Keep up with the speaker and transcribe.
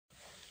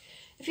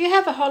If you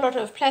have a whole lot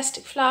of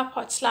plastic flower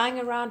pots lying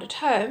around at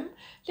home,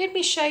 let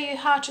me show you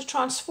how to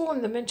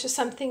transform them into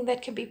something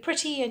that can be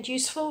pretty and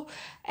useful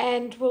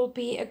and will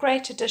be a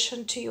great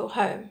addition to your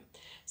home.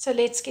 So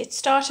let's get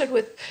started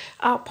with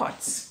our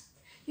pots.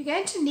 You're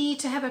going to need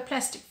to have a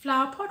plastic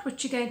flower pot,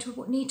 which you're going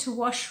to need to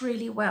wash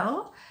really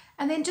well.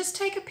 And then just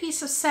take a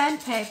piece of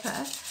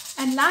sandpaper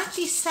and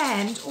lightly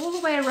sand all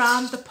the way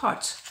around the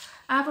pot.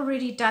 I've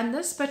already done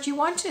this, but you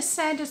want to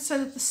sand it so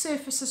that the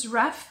surface is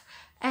rough.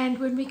 And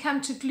when we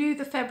come to glue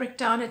the fabric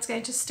down, it's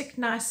going to stick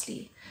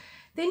nicely.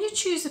 Then you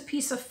choose a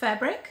piece of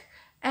fabric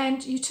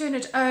and you turn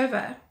it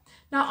over.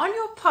 Now on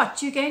your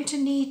pot, you're going to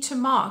need to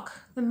mark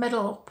the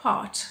middle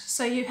part.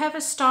 So you have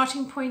a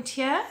starting point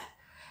here,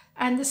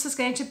 and this is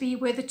going to be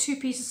where the two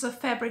pieces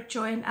of fabric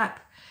join up.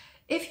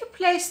 If you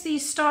place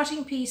these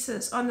starting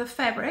pieces on the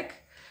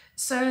fabric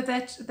so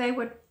that they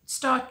would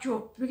start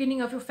your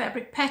beginning of your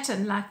fabric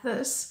pattern like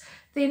this,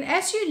 then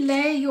as you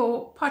lay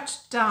your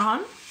pot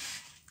down,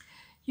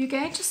 you're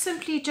going to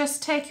simply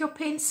just take your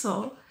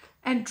pencil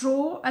and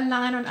draw a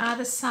line on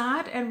either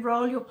side and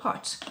roll your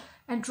pot,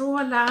 and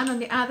draw a line on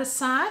the other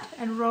side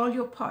and roll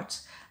your pot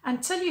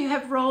until you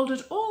have rolled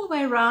it all the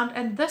way around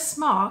and this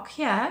mark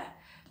here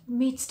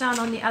meets down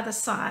on the other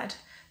side.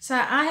 So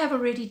I have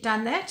already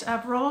done that.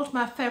 I've rolled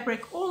my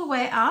fabric all the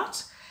way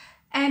out,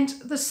 and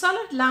the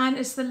solid line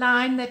is the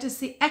line that is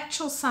the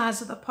actual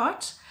size of the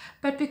pot.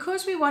 But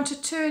because we want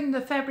to turn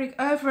the fabric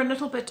over a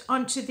little bit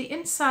onto the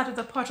inside of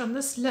the pot on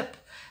this lip,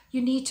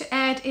 you need to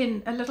add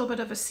in a little bit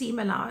of a seam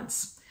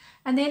allowance.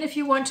 And then if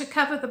you want to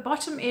cover the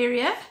bottom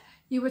area,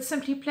 you would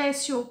simply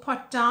place your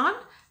pot down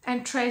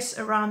and trace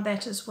around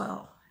that as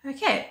well.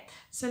 Okay,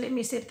 so let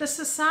me set this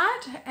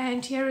aside,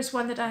 and here is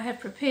one that I have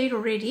prepared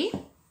already.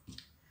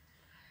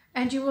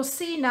 And you will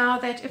see now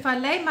that if I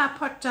lay my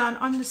pot down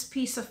on this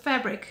piece of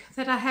fabric,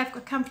 that I have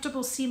a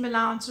comfortable seam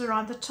allowance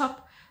around the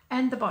top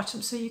and the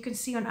bottom, so you can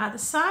see on either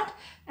side.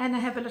 And I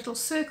have a little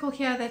circle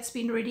here that's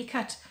been ready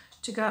cut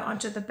to go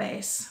onto the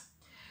base.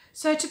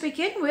 So to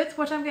begin with,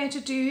 what I'm going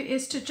to do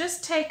is to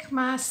just take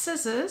my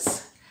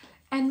scissors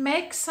and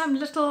make some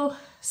little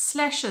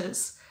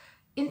slashes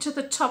into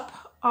the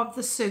top of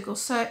the circle,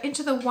 so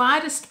into the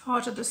widest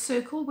part of the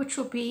circle, which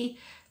will be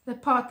the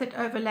part that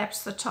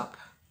overlaps the top.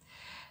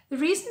 The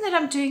reason that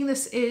I'm doing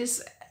this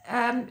is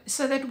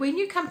so that when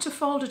you come to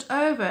fold it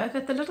over,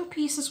 that the little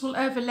pieces will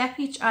overlap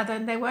each other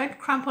and they won't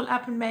crumple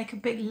up and make a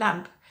big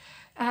lump.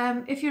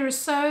 If you're a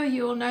sewer,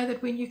 you'll know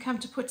that when you come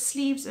to put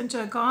sleeves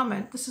into a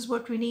garment, this is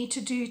what we need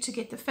to do to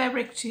get the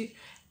fabric to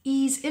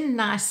ease in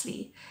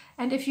nicely.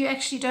 And if you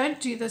actually don't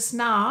do this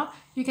now,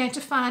 you're going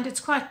to find it's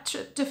quite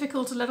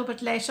difficult a little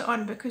bit later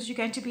on, because you're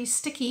going to be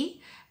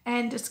sticky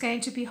and it's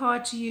going to be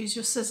hard to use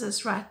your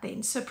scissors right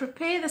then. So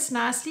prepare this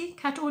nicely,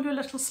 cut all your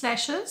little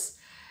slashes.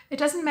 It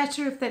doesn't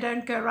matter if they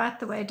don't go right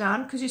the way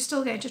down, because you're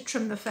still going to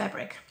trim the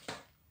fabric.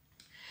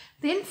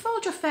 Then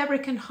fold your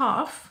fabric in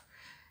half.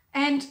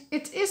 And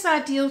it is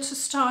ideal to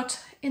start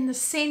in the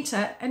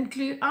center and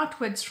glue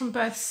outwards from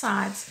both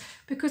sides,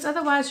 because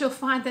otherwise you'll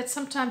find that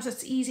sometimes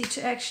it's easy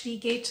to actually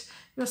get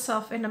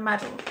yourself in a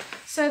muddle.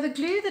 So the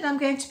glue that I'm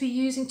going to be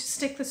using to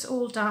stick this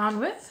all down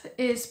with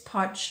is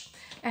Podge.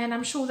 And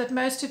I'm sure that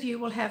most of you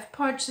will have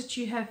Podge that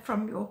you have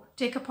from your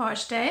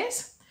decoupage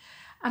days.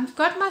 I've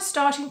got my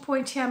starting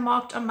point here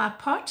marked on my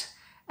pot,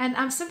 and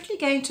I'm simply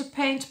going to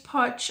paint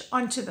Podge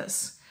onto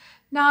this.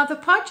 Now the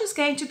Podge is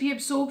going to be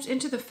absorbed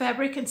into the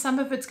fabric, and some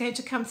of it's going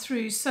to come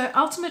through. So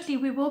ultimately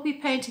we will be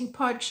painting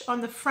Podge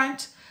on the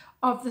front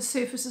of the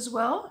surface as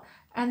well,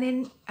 and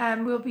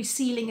then we'll be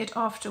sealing it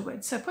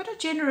afterwards. So put a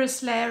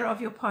generous layer of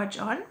your Podge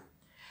on.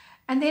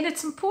 And then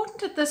it's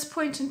important at this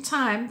point in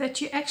time that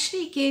you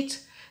actually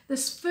get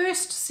this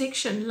first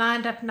section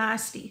lined up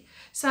nicely.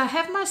 So I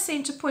have my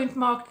center point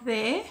marked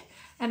there,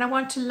 and I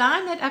want to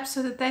line that up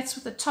so that that's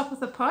with the top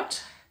of the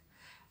pot.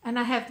 And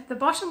I have the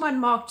bottom one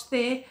marked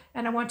there,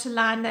 and I want to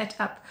line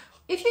that up.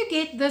 If you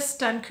get this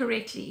done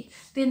correctly,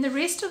 then the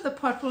rest of the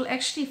pot will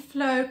actually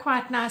flow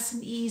quite nice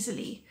and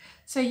easily.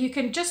 So you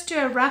can just do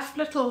a rough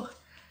little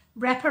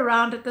wrap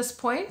around at this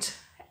point,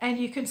 and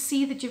you can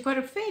see that you've got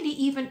a fairly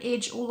even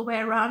edge all the way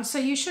around. So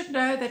you should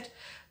know that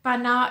by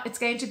now it's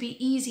going to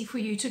be easy for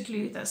you to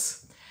glue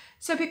this.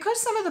 So because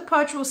some of the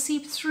Podge will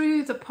seep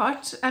through the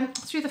pot and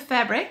through the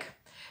fabric,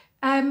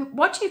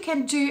 what you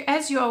can do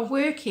as you are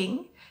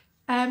working,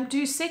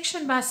 do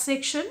section by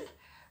section,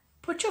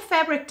 put your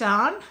fabric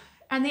down,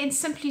 and then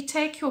simply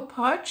take your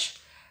Podge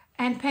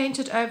and paint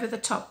it over the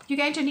top. You're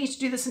going to need to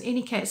do this in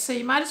any case, so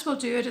you might as well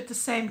do it at the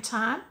same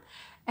time.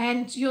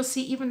 And you'll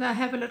see, even though I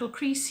have a little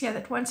crease here,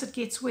 that once it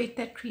gets wet,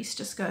 that crease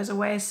just goes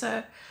away.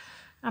 So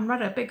I'm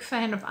not a big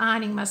fan of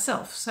ironing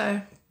myself,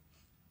 so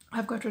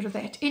I've got rid of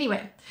that.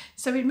 Anyway,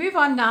 so we move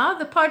on now.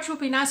 The Podge will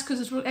be nice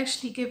because it will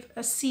actually give a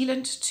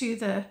sealant to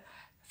the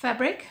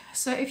fabric.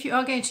 So if you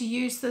are going to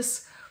use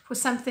this for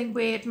something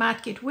where it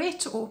might get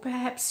wet, or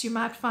perhaps you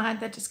might find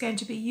that it's going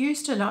to be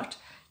used a lot,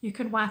 you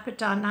can wipe it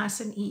down nice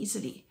and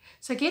easily.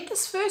 So get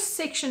this first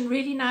section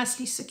really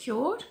nicely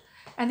secured,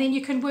 and then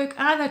you can work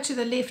either to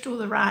the left or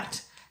the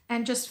right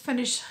and just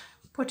finish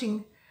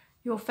putting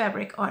your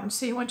fabric on.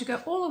 So you want to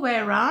go all the way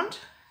around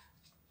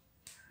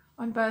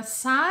on both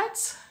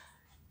sides.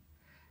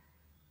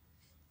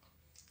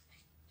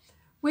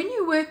 When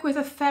you work with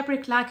a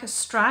fabric like a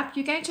stripe,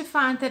 you're going to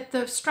find that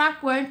the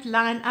stripe won't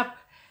line up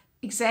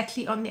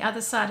exactly on the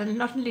other side, and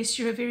not unless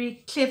you're a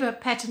very clever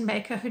pattern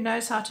maker who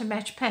knows how to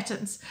match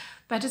patterns.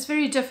 But it's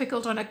very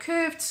difficult on a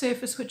curved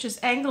surface, which is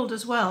angled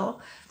as well,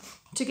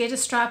 to get a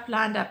stripe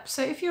lined up.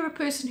 So if you're a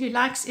person who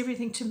likes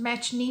everything to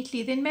match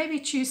neatly, then maybe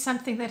choose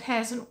something that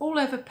has an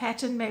all-over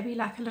pattern, maybe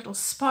like a little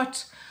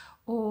spot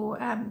or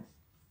an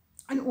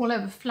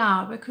all-over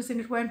flower, because then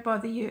it won't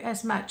bother you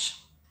as much.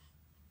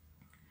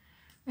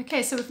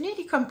 Okay, so we've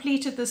nearly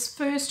completed this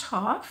first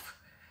half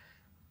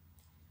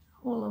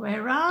all the way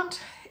around.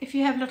 If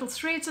you have little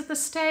threads at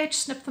this stage,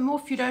 snip them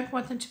off. You don't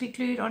want them to be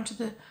glued onto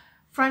the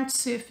front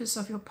surface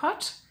of your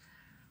pot.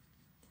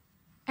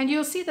 And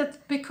you'll see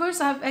that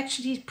because I've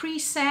actually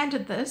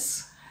pre-sanded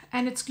this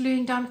and it's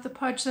gluing down with the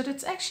podge, that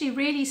it's actually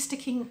really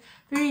sticking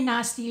very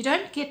nicely. You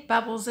don't get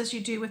bubbles as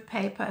you do with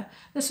paper.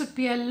 This would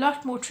be a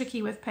lot more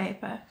tricky with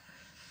paper.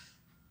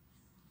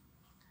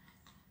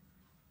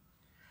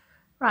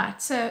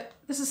 Right, so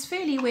this is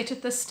fairly wet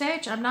at this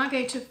stage. I'm now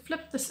going to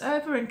flip this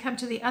over and come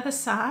to the other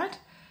side.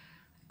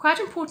 Quite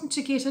important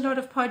to get a lot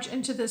of podge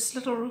into this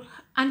little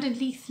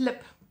underneath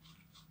lip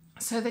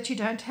so that you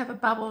don't have a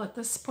bubble at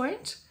this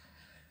point.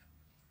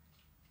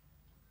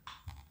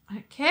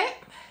 Okay,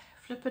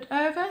 flip it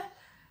over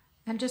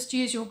and just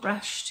use your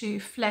brush to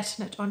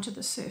flatten it onto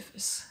the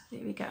surface. There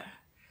we go.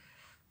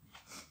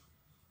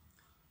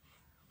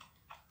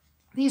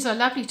 These are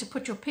lovely to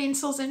put your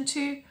pencils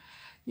into.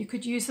 You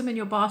could use them in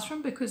your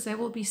bathroom because they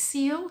will be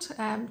sealed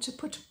to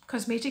put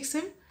cosmetics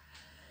in.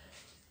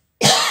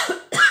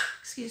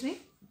 Excuse me.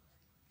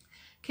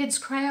 Kids'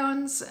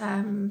 crayons,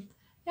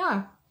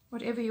 yeah,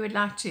 whatever you would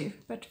like to,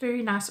 but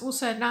very nice.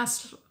 Also a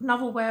nice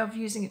novel way of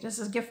using it as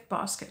a gift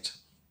basket.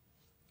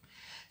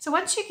 So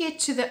once you get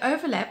to the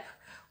overlap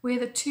where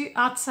the two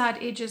outside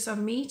edges are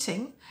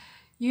meeting,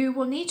 you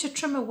will need to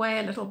trim away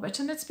a little bit,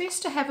 and it's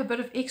best to have a bit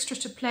of extra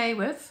to play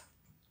with.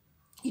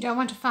 You don't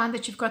want to find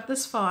that you've got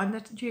this far and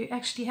that you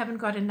actually haven't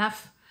got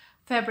enough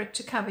fabric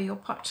to cover your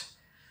pot.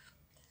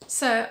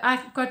 So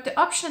I've got the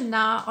option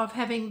now of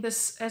having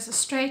this as a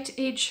straight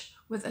edge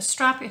with a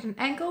stripe at an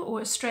angle,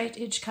 or a straight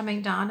edge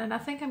coming down, and I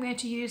think I'm going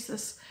to use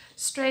this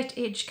straight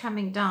edge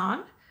coming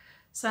down.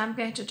 So I'm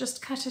going to just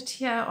cut it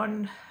here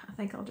on, I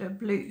think I'll do a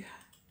blue.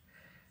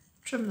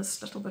 Trim this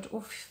little bit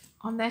off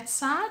on that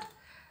side.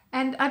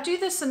 And I do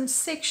this in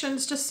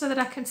sections just so that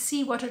I can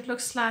see what it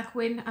looks like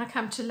when I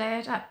come to lay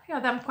it up. Yeah,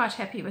 I'm quite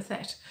happy with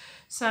that.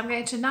 So I'm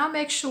going to now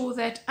make sure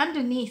that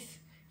underneath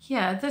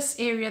here, this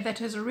area that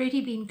has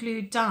already been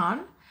glued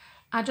down,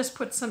 I just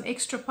put some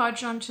extra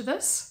podge onto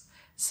this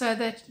so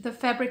that the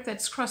fabric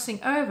that's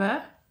crossing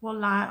over will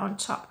lie on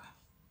top.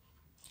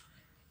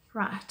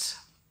 Right.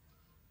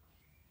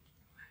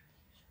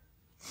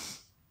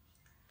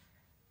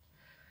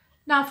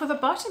 Now for the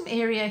bottom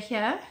area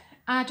here,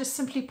 I just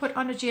simply put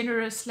on a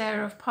generous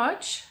layer of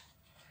podge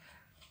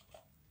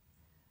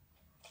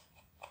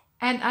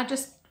and I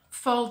just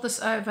fold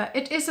this over.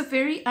 It is a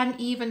very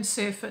uneven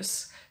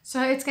surface,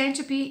 so it's going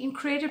to be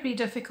incredibly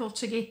difficult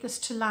to get this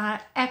to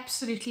lie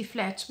absolutely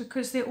flat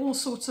because there are all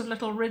sorts of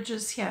little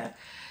ridges here.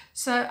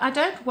 So I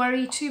don't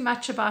worry too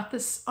much about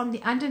this on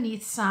the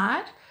underneath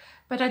side,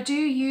 but I do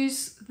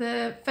use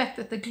the fact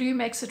that the glue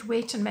makes it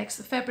wet and makes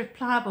the fabric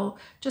pliable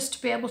just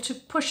to be able to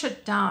push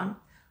it down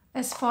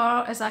as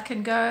far as I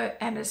can go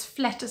and as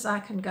flat as I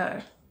can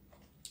go.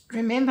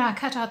 Remember, I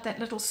cut out that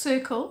little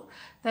circle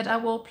that I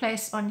will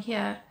place on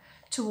here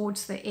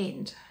towards the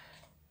end.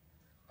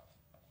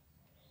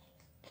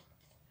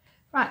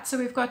 Right, so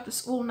we've got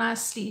this all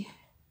nicely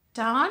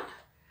down.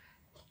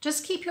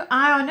 Just keep your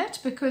eye on it,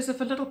 because if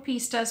a little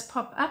piece does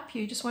pop up,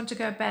 you just want to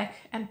go back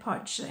and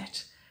podge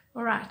that.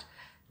 All right,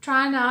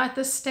 try now at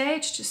this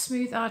stage to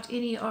smooth out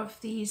any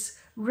of these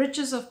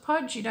ridges of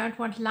podge. You don't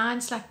want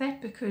lines like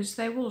that because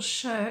they will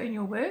show in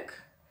your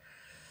work.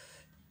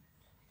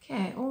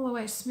 Okay, all the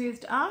way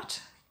smoothed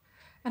out.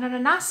 And on a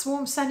nice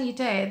warm sunny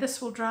day,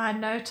 this will dry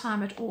in no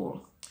time at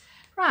all.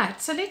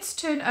 Right, so let's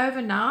turn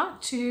over now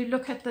to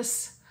look at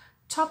this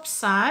top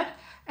side,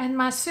 and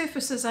my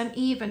surface is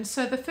uneven.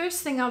 So the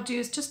first thing I'll do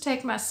is just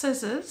take my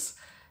scissors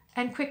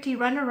and quickly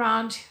run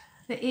around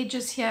the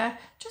edges here.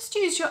 Just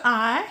use your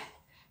eye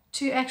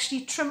to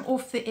actually trim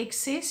off the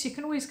excess. You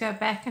can always go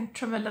back and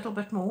trim a little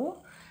bit more,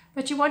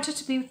 but you want it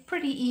to be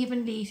pretty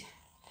evenly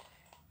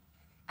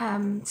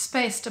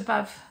spaced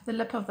above the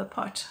lip of the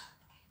pot.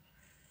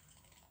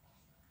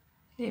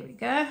 There we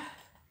go.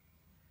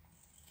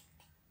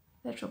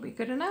 That will be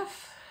good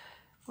enough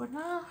for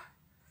now.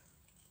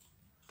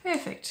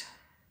 Perfect.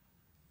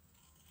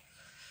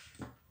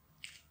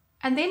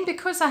 And then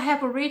because I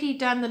have already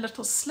done the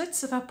little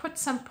slits, if I put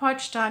some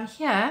podge down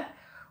here,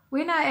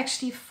 when I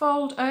actually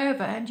fold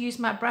over and use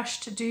my brush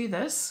to do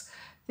this,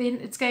 then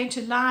it's going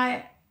to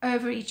lie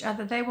over each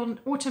other. They will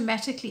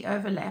automatically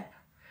overlap,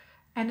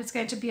 and it's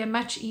going to be a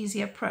much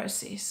easier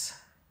process.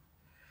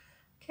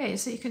 Okay,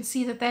 so you can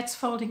see that that's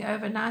folding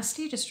over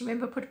nicely. Just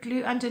remember, put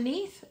glue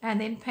underneath and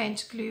then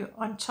paint glue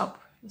on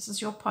top. This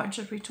is your podge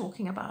that we're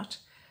talking about.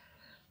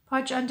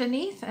 Podge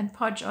underneath and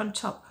podge on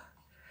top.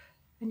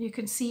 And you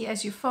can see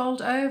as you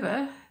fold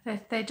over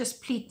that they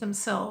just pleat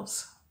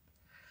themselves.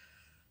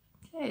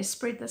 Okay,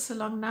 spread this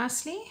along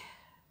nicely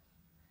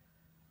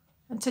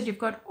until you've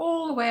got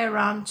all the way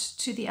around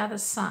to the other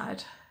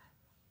side.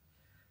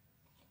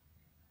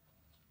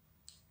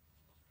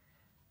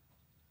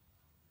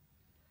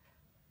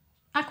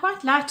 I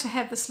quite like to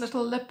have this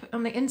little lip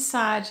on the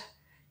inside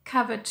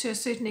covered to a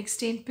certain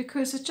extent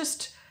because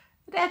it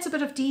adds a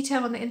bit of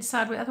detail on the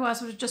inside where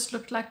otherwise it would have just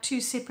looked like two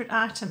separate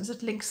items.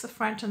 It links the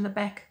front and the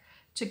back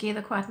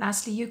together quite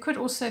nicely. You could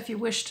also, if you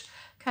wished,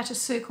 cut a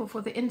circle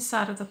for the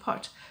inside of the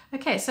pot.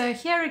 Okay, so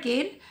here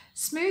again,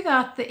 smooth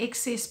out the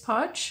excess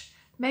podge.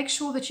 Make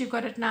sure that you've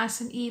got it nice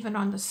and even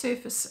on the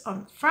surface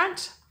on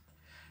front.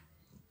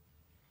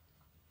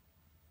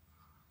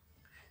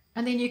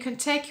 And then you can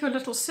take your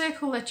little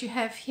circle that you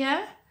have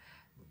here,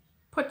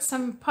 put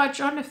some podge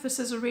on if this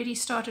has already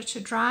started to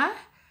dry,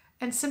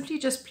 and simply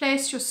just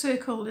place your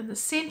circle in the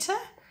center.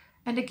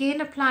 And again,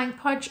 applying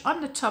podge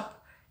on the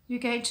top, you're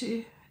going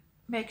to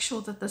make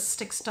sure that this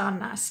sticks down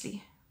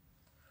nicely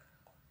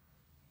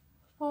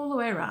all the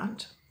way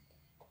around.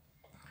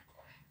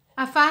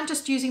 I find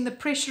just using the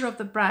pressure of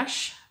the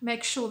brush,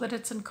 make sure that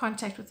it's in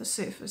contact with the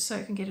surface so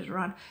you can get it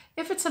around.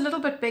 If it's a little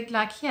bit big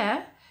like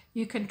here,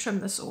 you can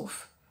trim this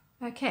off.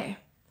 Okay,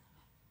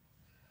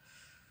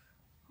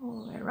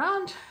 all the way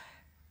around.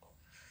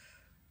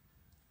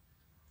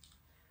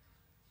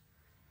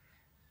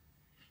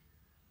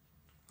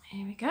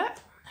 Here we go.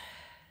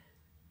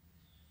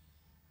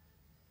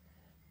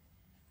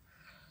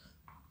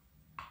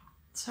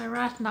 So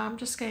right now I'm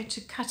just going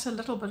to cut a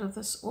little bit of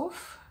this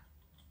off.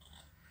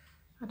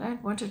 I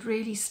don't want it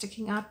really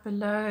sticking out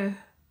below,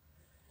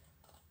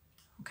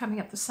 or coming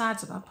up the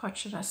sides of our pot,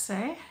 should I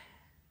say.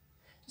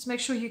 Just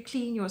make sure you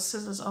clean your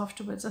scissors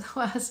afterwards,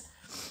 otherwise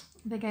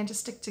they're going to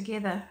stick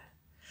together.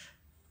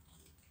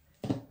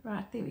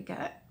 Right, there we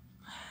go.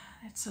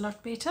 That's a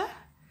lot better.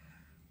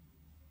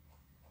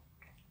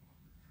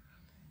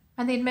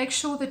 And then make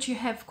sure that you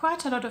have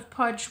quite a lot of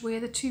podge where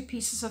the two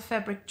pieces of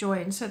fabric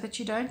join so that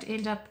you don't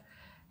end up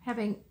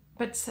having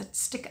bits that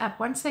stick up.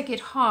 Once they get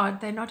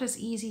hard, they're not as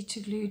easy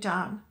to glue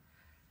down.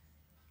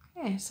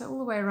 Okay, so all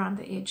the way around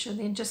the edge, and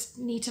then just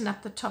neaten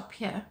up the top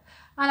here.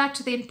 I like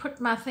to then put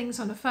my things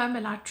on a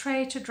Foam-A-Lite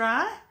tray to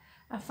dry.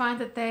 I find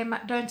that they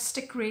don't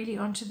stick really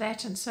onto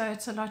that, and so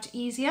it's a lot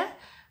easier.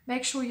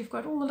 Make sure you've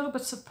got all the little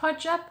bits of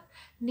podge up,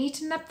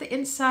 neaten up the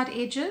inside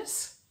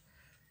edges.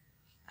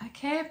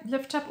 Okay,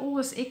 lift up all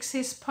this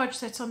excess podge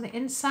that's on the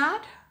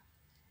inside.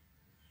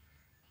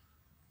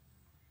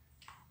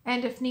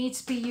 And if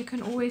needs be, you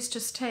can always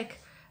just take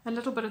a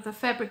little bit of the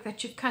fabric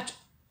that you've cut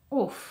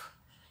off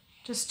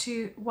just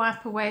to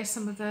wipe away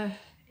some of the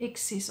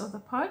excess of the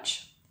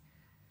podge.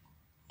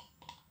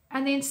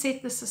 And then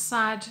set this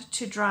aside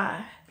to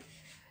dry.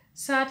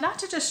 So I'd like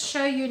to just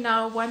show you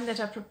now one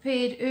that I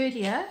prepared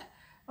earlier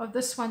of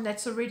this one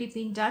that's already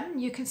been done.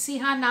 You can see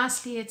how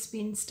nicely it's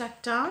been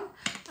stuck down.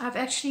 I've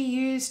actually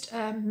used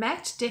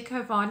matte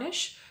deco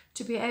varnish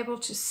to be able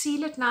to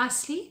seal it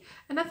nicely,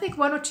 and I think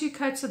 1 or 2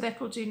 coats of that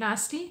will do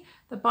nicely.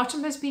 The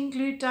bottom has been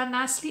glued down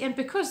nicely, and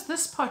because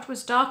this pot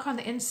was dark on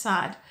the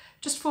inside,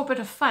 just for a bit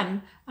of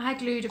fun, I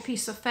glued a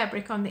piece of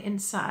fabric on the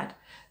inside.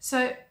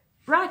 So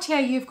right here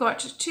you've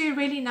got 2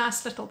 really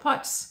nice little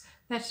pots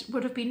that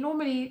would have been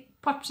normally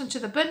popped into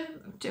the bin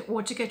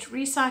or to get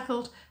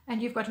recycled,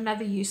 and you've got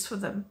another use for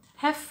them.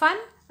 Have fun.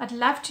 I'd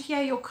love to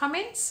hear your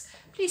comments.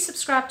 Please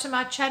subscribe to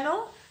my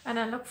channel, and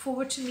I look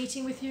forward to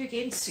meeting with you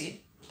again soon.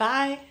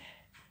 Bye.